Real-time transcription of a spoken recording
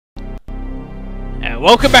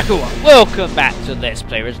welcome back everyone. Welcome back to Let's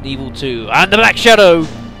Play Resident Evil 2 and the Black Shadow.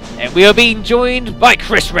 And we are being joined by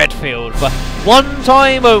Chris Redfield for one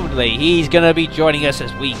time only. He's going to be joining us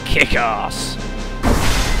as we kick ass.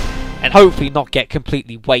 And hopefully not get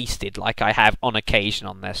completely wasted like I have on occasion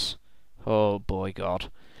on this. Oh boy god.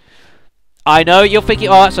 I know you're thinking,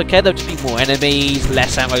 oh that's okay, there'll just be more enemies,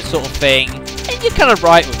 less ammo sort of thing. And you're kind of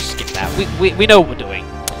right, we'll skip that. We know what we're doing.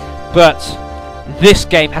 But this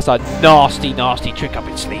game has a nasty, nasty trick up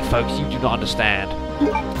its sleeve, folks. You do not understand.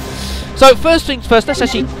 So, first things first, let's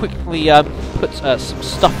actually quickly put some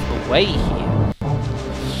stuff away here.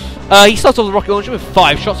 He starts off the rocket launcher with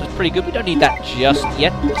 5 shots. That's pretty good. We don't need that just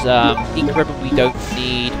yet. Incredible, we don't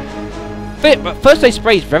need. But first aid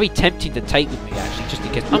spray is very tempting to take with me, actually, just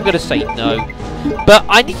in case. I'm going to say no. But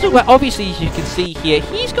I need to talk about, obviously, as you can see here,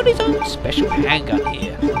 he's got his own special handgun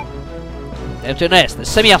here. M2S, the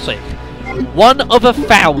semi-automatic. 1 of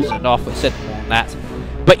 1,000 after I said more on that.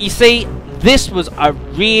 But you see, this was a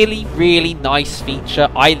really, really nice feature.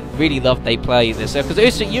 I really loved they play this.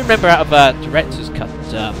 Because you remember out of Director's Cut,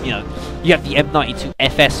 you know, you have the M92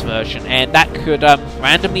 FS version, and that could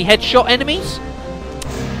randomly headshot enemies.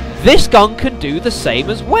 This gun can do the same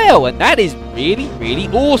as well, and that is really, really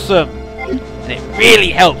awesome. And it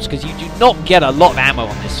really helps, because you do not get a lot of ammo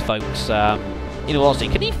on this, folks. In all honesty,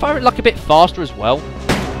 can he fire it like a bit faster as well?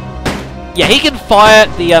 Yeah, he can fire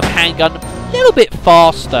the handgun a little bit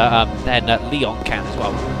faster than Leon can as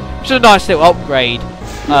well, which is a nice little upgrade.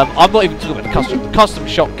 I'm not even talking about the custom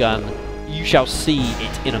shotgun. You shall see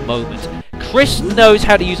it in a moment. Chris knows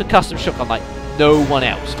how to use a custom shotgun like no one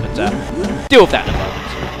else, but deal with that in a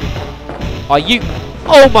moment. Are you?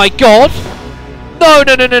 Oh my god! No,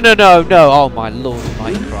 no, no, no, no, no, no! Oh my Lord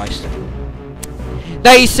Almighty Christ!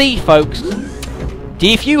 Now you see, folks.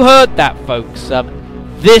 If you heard that, folks,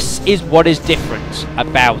 this is what is different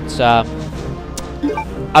about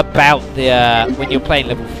the when you're playing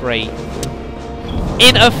level 3.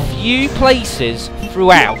 In a few places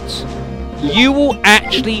throughout, you will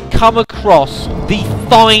actually come across the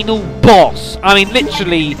final boss. I mean,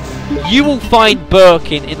 literally, you will find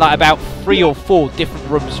Birkin in like about 3 or 4 different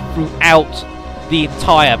rooms throughout the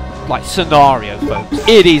entire like scenario, folks.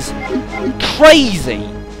 It is crazy.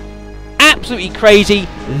 Absolutely crazy.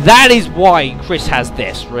 That is why Chris has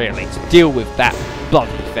this, really, to deal with that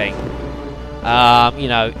bloody thing. You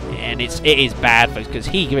know, and it is bad, folks, because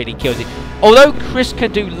he really kills it. Although Chris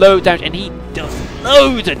can do low damage, and he does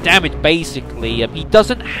loads of damage, basically, he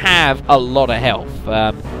doesn't have a lot of health.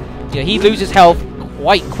 You know, he loses health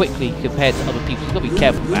quite quickly compared to other people. You've got to be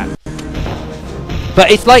careful with that.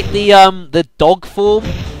 But it's like the dog form.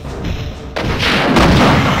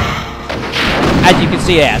 As you can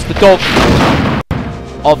see here, it's the dog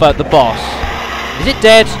of the boss. Is it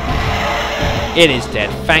dead? It is dead,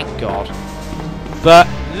 thank God. But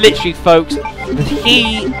literally, folks,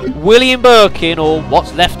 William Birkin, or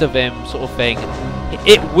what's left of him, sort of thing,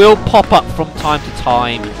 it will pop up from time to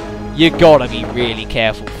time. You gotta be really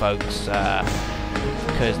careful, folks,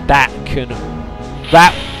 because that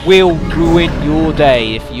will ruin your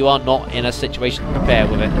day if you are not in a situation to prepare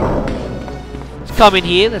with it. Let's come in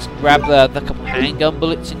here. Let's grab the couple handgun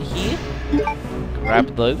bullets in here.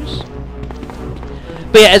 Grab those.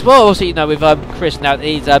 But yeah, as well, also, you know, with Chris now,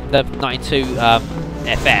 he's the 92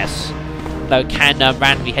 FS, though can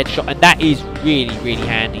randomly headshot, and that is really, really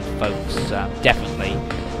handy, folks. Definitely.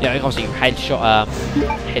 You know, obviously headshot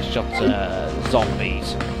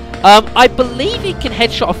zombies. I believe it can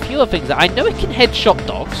headshot a few other things. I know it can headshot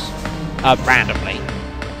dogs randomly.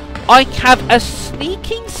 I have a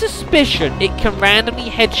sneaking suspicion it can randomly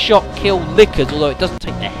headshot kill lickers, although it doesn't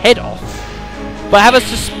take the head off. But I have a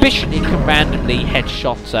suspicion it can randomly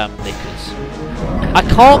headshot lickers. I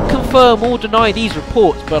can't confirm or deny these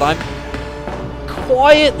reports, but I'm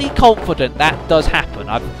quietly confident that does happen.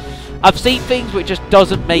 I've seen things which just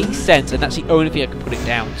doesn't make sense, and that's the only thing I can put it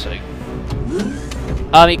down to.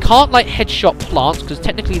 It can't like headshot plants because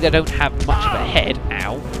technically they don't have much of a head.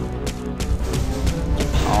 Ow.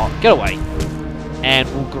 Get away. And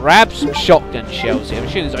we'll grab some shotgun shells here. I'm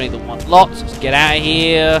sure there's only the one lot. So let's get out of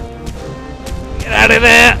here. Get out of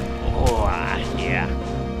there. Oh, yeah.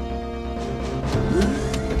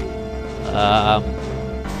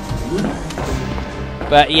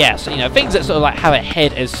 But yeah, so you know, things that sort of like have a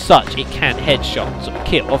head as such, it can headshot sort of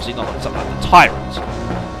kill. Obviously not like something like the Tyrant.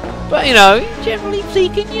 But you know, generally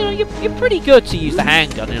speaking, you know, you're pretty good to use the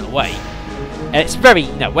handgun in a way. And it's very,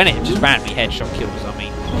 you know, when it just randomly headshot kills, I mean,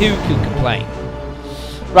 who can complain?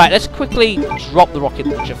 Right, let's quickly drop the rocket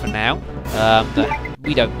launcher for now.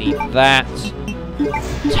 We don't need that.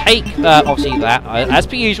 take, obviously that, as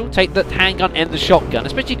per usual, take the handgun and the shotgun,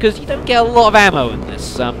 especially because you don't get a lot of ammo in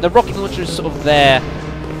this. The rocket launcher is sort of there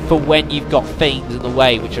for when you've got things in the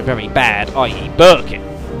way which are very bad, i.e. Birkin.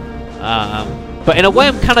 But in a way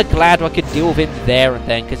I'm kind of glad I could deal with him there and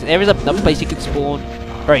then, because there is another place he could spawn.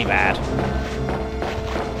 Very bad.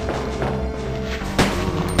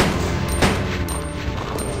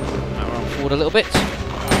 I'll run forward a little bit.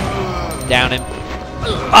 Down him.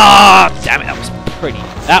 Ah, damn it!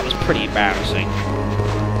 That was pretty embarrassing.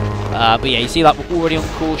 But yeah, you see, like we're already on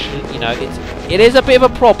caution. You know, it is a bit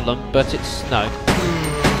of a problem, but it's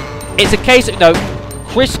a case of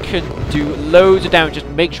Chris can do loads of damage. Just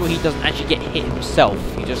make sure he doesn't actually get hit himself.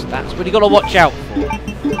 That's what you got to watch out for.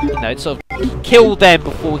 You know, it's sort of kill them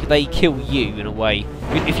before they kill you in a way.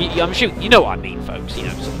 I'm sure you know what I mean, folks. You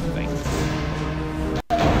know, sort of thing.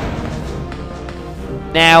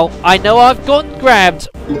 Now, I know I've gotten grabbed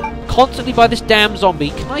constantly by this damn zombie.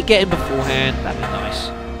 Can I get him beforehand? That'd be nice.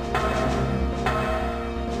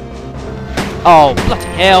 Oh, bloody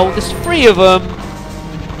hell. There's 3 of them.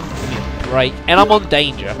 Give me a break. And I'm on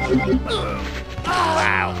danger.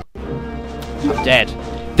 Wow. I'm dead.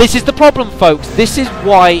 This is the problem, folks. This is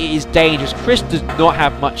why it is dangerous. Chris does not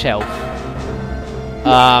have much health.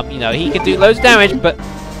 You know, he can do loads of damage, but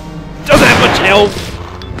doesn't have much health.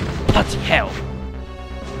 Bloody hell.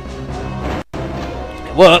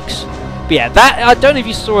 It works. But yeah, that, I don't know if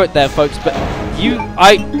you saw it there, folks, but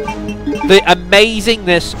the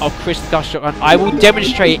amazingness of Chris the Shotgun, I will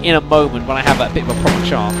demonstrate it in a moment when I have a bit of a proper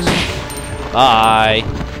chance. Bye.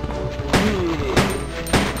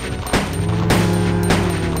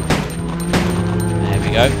 There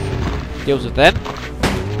we go. Deals with them.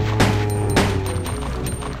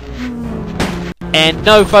 And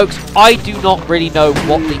no, folks, I do not really know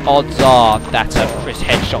what the odds are that Chris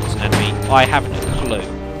headshots an enemy. I haven't a clue.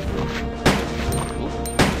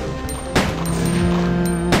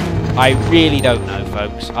 I really don't know,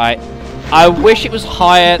 folks. I wish it was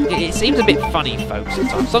higher. It seems a bit funny, folks,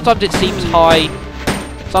 sometimes. Sometimes it seems high.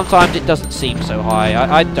 Sometimes it doesn't seem so high.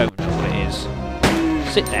 I don't know what it is.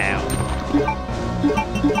 Sit down.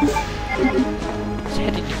 Let's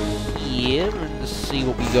head in here and see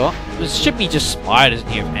what we got. There should be just spiders in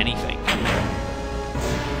here, if anything.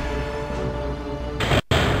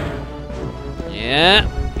 Yeah.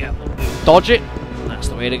 Dodge it. That's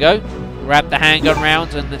the way to go. Grab the handgun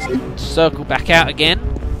rounds and let's circle back out again.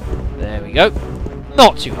 There we go.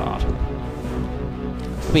 Not too hard.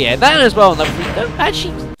 But yeah, that as well.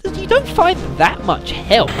 You don't find that much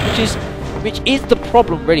health, which is the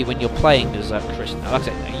problem really when you're playing as Chris. Now, like I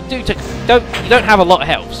said, you don't have a lot of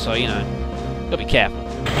health, so you know, gotta be careful.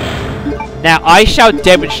 Now I shall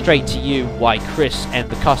demonstrate to you why Chris and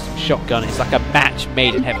the custom shotgun is like a match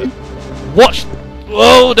made in heaven. Watch.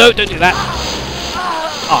 Whoa! Don't do that.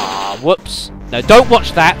 Ah, whoops. No, don't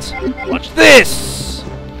watch that. Watch this!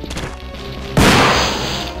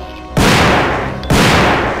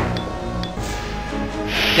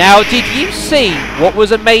 Now, did you see what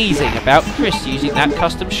was amazing about Chris using that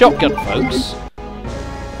custom shotgun, folks?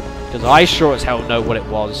 Because I sure as hell know what it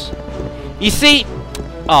was. You see...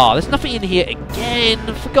 Ah, there's nothing in here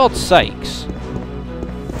again, for God's sakes.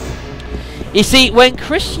 You see, when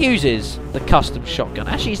Chris uses the custom shotgun...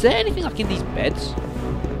 Actually, is there anything like in these beds?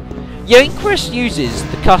 Yeah, when Chris uses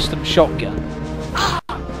the custom shotgun,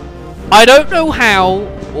 I don't know how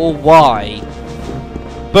or why,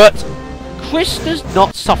 but Chris does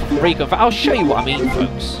not suffer from recoil. I'll show you what I mean,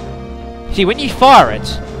 folks. See, when you fire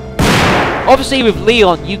it, obviously with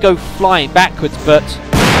Leon you go flying backwards, but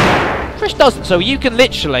Chris doesn't, so you can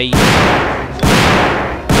literally...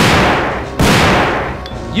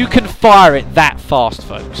 You can fire it that fast,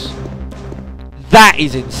 folks. That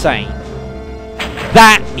is insane.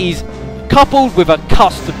 That is coupled with a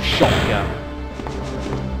custom shotgun.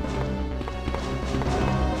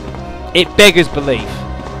 It beggars belief.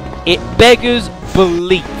 It beggars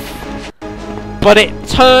belief. But it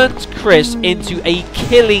turns Chris into a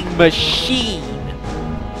killing machine.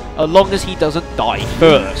 As long as he doesn't die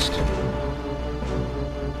first.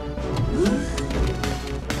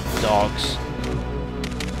 Dogs.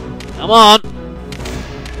 Come on.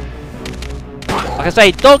 Like I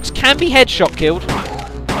say, dogs can be headshot killed.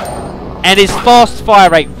 And his fast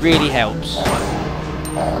fire rate really helps.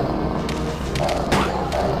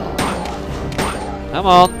 Come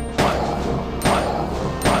on.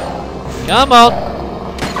 Come on.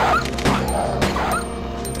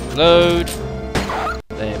 Load.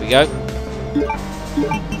 There we go.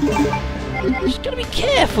 Just gotta be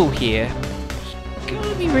careful here. Just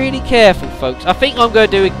gotta be really careful, folks. I think I'm gonna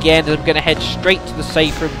do again is I'm gonna head straight to the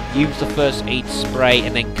safe room, use the first aid spray,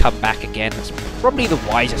 and then come back again. That's probably the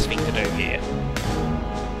wisest thing to do here.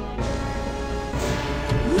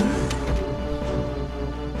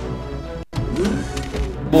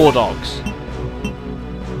 More dogs.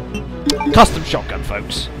 Custom shotgun,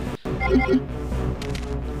 folks.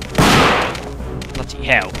 Bloody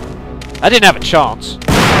hell. I didn't have a chance.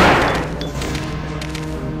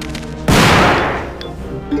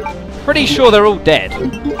 Pretty sure they're all dead.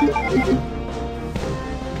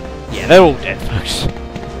 Yeah, they're all dead, folks.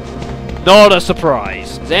 Not a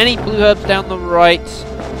surprise. Is there any blue herbs down the right?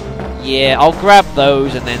 Yeah, I'll grab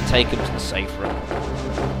those and then take them to the safe room.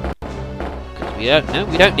 Because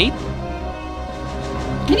we don't need them.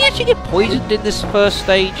 Can you actually get poisoned in this first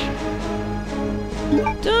stage?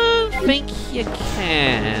 Don't think you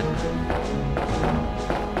can.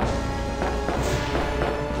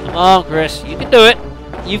 Come on, Chris, you can do it.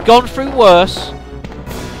 You've gone through worse.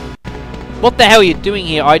 What the hell are you doing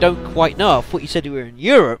here? I don't quite know. I thought you said you were in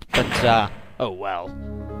Europe, but oh well.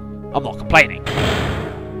 I'm not complaining.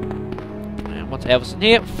 And what else in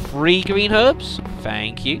here? 3 green herbs.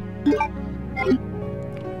 Thank you.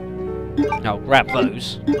 I'll grab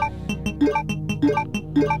those.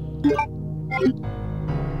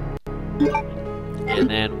 And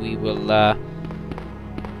then we will,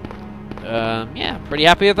 yeah, pretty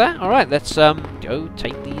happy with that. Alright, let's, go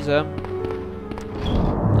take these,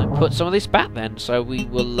 put some of this back then. So we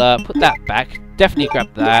will, put that back. Definitely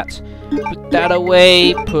grab that. Put that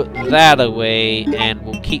away, put that away, and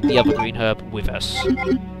we'll keep the other green herb with us.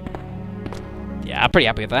 Yeah, I'm pretty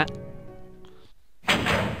happy with that.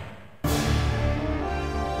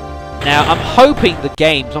 Now, I'm hoping the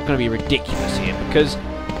game's not going to be ridiculous here, because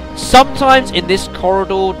sometimes in this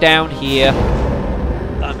corridor down here,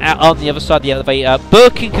 out on the other side of the elevator,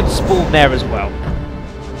 Birkin can spawn there as well.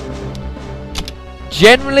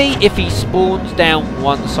 Generally, if he spawns down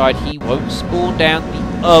one side, he won't spawn down the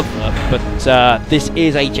other, but this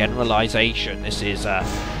is a generalization. This is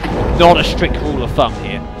not a strict rule of thumb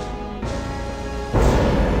here.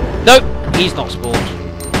 Nope, he's not spawned.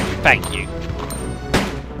 Thank you.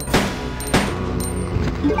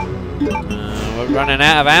 We're running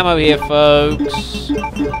out of ammo here, folks.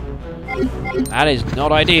 That is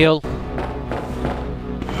not ideal.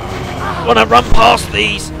 Wanna run past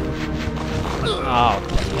these? Oh,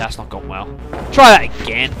 that's not gone well. Try that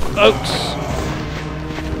again, folks.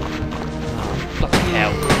 Oh, bloody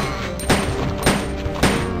hell.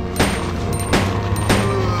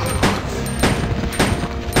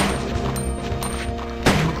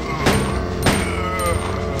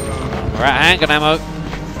 We're out of handgun ammo.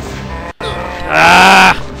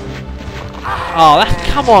 Ah! Oh, that's...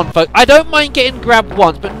 Come on, folks. I don't mind getting grabbed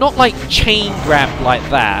once, but not like chain grabbed like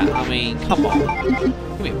that. I mean, come on.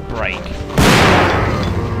 Give me a break.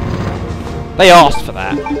 They asked for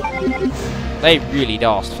that. They really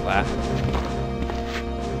asked for that.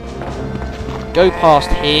 Go past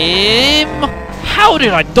him. How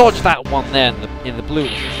did I dodge that one there in the blue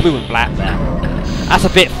and black there? That's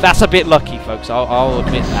a bit lucky, folks. I'll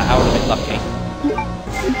admit that. I was a bit lucky.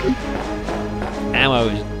 Ammo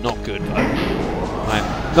is not good, though.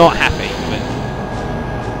 I'm not happy with it.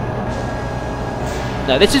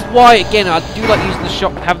 No, this is why, again, I do like using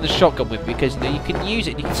having the shotgun with me, because you can use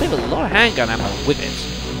it and you can save a lot of handgun ammo with it.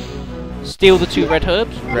 Steal the 2 red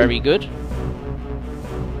herbs, very good.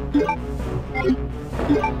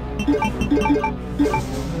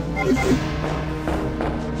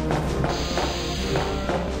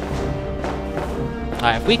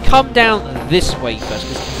 Alright, if we come down this way first,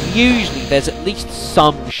 because usually there's at least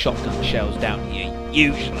some shotgun shells down here,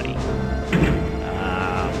 usually.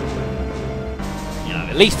 You know,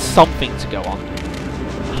 at least something to go on.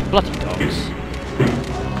 Oh, bloody dogs.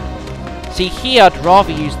 See, here I'd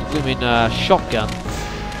rather use the blooming shotgun.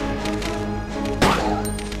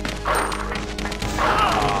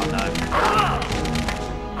 Oh, no.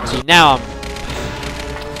 See, now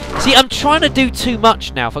I'm trying to do too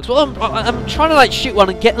much now, folks. Well, I'm trying to like shoot one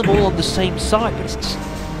and get them all on the same side, but it's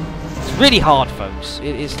really hard, folks.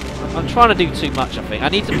 It is. I'm trying to do too much. I think I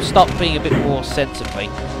need to start being a bit more sensibly.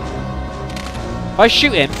 If I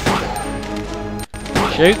shoot him,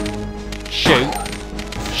 shoot,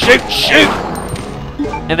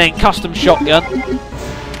 and then custom shotgun.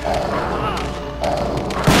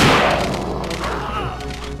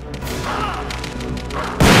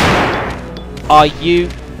 Are you?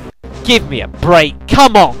 Give me a break.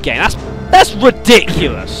 Come on, game. That's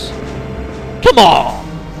ridiculous. Come on.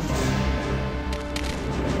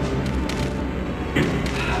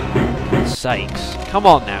 For God's sakes. Come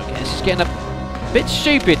on now, game. This is getting a bit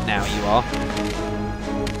stupid now, you are.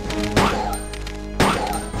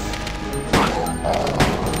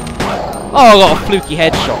 Oh, I got a fluky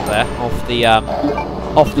headshot there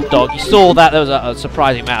off the dog. You saw that there was a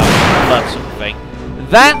surprising amount of blood sort of thing.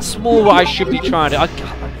 That's more what I should be trying to.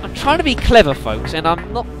 I'm trying to be clever, folks, and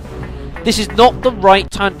I'm not. This is not the right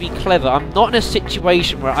time to be clever. I'm not in a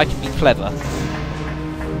situation where I can be clever.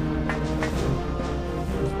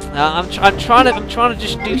 I'm trying to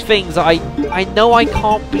just do things that I know I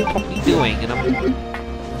can't be properly doing, and I'm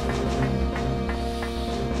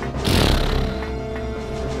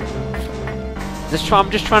just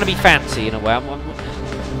trying to be fancy in a way.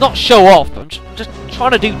 I'm not show off, but I'm just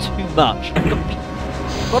trying to do too much.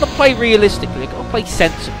 I've got to play realistically. I've got to play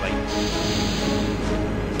sensibly.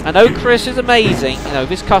 I know Chris is amazing, you know, with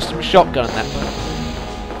his custom shotgun and that,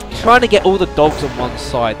 but trying to get all the dogs on one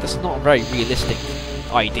side, that's not a very realistic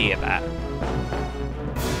idea, that.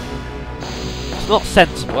 It's not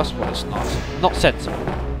sensible, that's what it's not. Not sensible.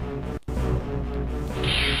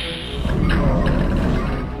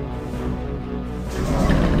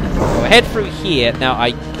 We'll head through here. Now,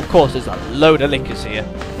 of course, there's a load of liquors here.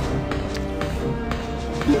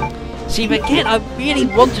 See, but again, I really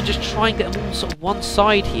want to just try and get them all sort of one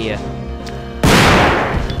side here.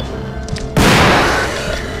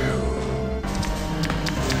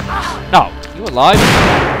 No, you alive?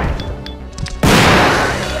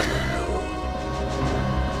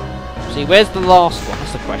 See, where's the last one?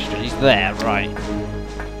 That's the question. He's there, right.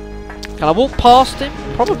 Can I walk past him?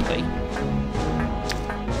 Probably.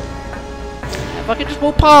 If I can just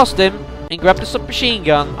walk past him and grab the submachine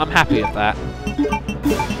gun, I'm happy with that.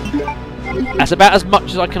 That's about as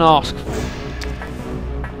much as I can ask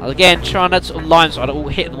for. Again, trying that sort of line so I don't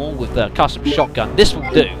hit them all with the custom shotgun. This will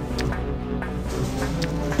do.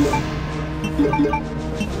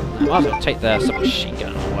 I might as well take the submachine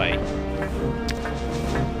gun away.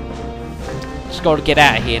 Just got to get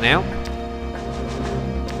out of here now.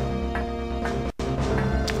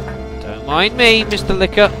 Don't mind me, Mr.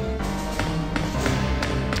 Liquor.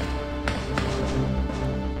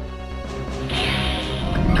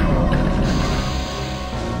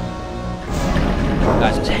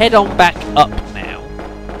 Guys, let's head on back up now.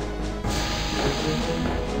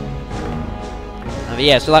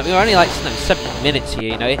 Yeah, so like we're only like 7 minutes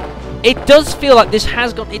here, you know. It does feel like this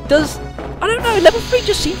has gone. It does. I don't know. Level 3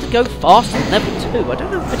 just seems to go faster than level 2. I don't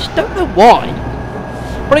know. I just don't know why.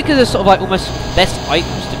 Probably because there's sort of like almost less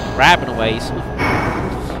items to grab in a way. Sort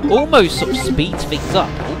of, almost sort of speeds things up.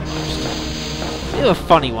 Almost. Bit of a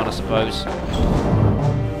funny one, I suppose.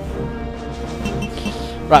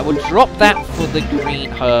 Right, we'll drop that for the green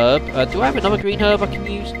herb. Do I have another green herb I can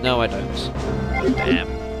use? No, I don't. Damn.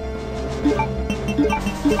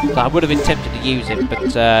 So I would have been tempted to use it, but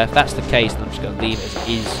if that's the case, then I'm just going to leave it as it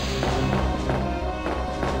is.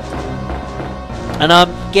 And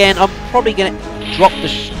again, I'm probably going to drop the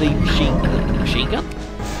machine gun?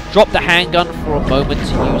 Drop the handgun for a moment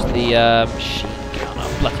to use the machine gun.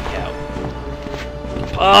 Oh, bloody hell.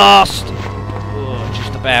 Past! Oh,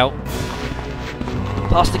 just about.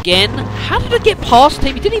 Past again. How did I get past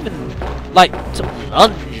him? He didn't even, like, sort of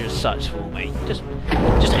lunge as such for me. Just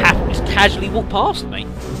casually walk past me.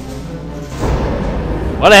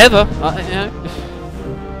 Whatever. You know,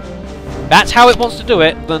 if that's how it wants to do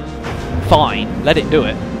it, then fine. Let it do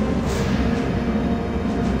it.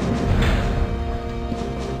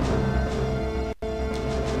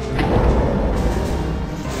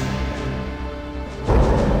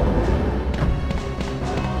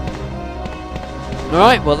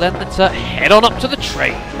 Alright, well then let's head on up to the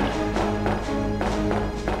train.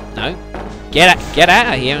 No. Get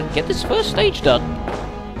out of here and get this first stage done.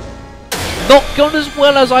 Not gone as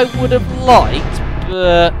well as I would have liked,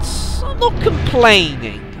 but I'm not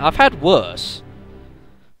complaining. I've had worse.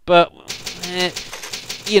 But,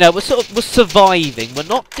 you know, we're surviving. We're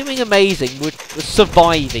not doing amazing. We're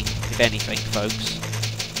surviving, if anything, folks.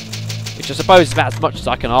 Which I suppose is about as much as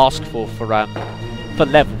I can ask for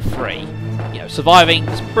level 3. You know, surviving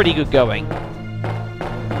is pretty good going.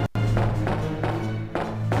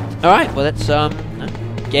 Alright, well let's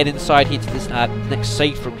get inside here to this next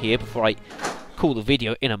save from here before I call the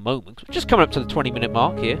video in a moment. We're just coming up to the 20-minute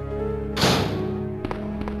mark here.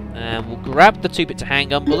 And we'll grab the 2 bits of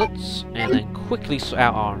handgun bullets and then quickly sort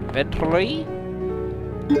out our inventory.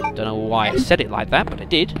 Don't know why I said it like that, but I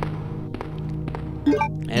did.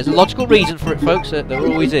 There's a logical reason for it, folks. There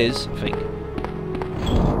always is, I think.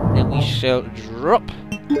 Then we shall drop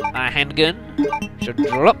our handgun. We shall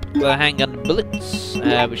drop the handgun bullets.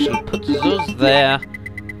 We shall put those there.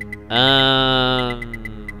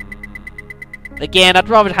 Again, I'd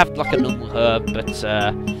rather have like a normal herb, but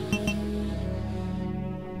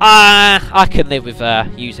I can live with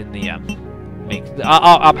using the mix.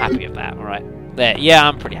 I'm happy with that. All right, there. Yeah,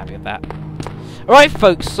 I'm pretty happy with that. Alright,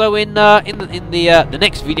 folks. So in the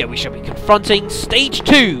next video, we shall be confronting Stage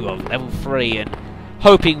 2 of Level 3 and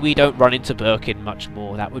hoping we don't run into Birkin much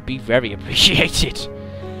more. That would be very appreciated.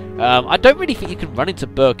 I don't really think you can run into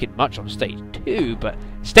Birkin much on Stage 2, but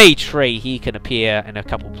Stage 3, he can appear in a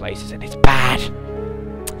couple places, and it's bad.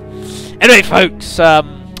 Anyway, folks,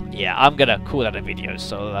 yeah, I'm gonna call that a video,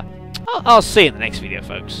 so I'll see you in the next video,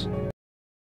 folks.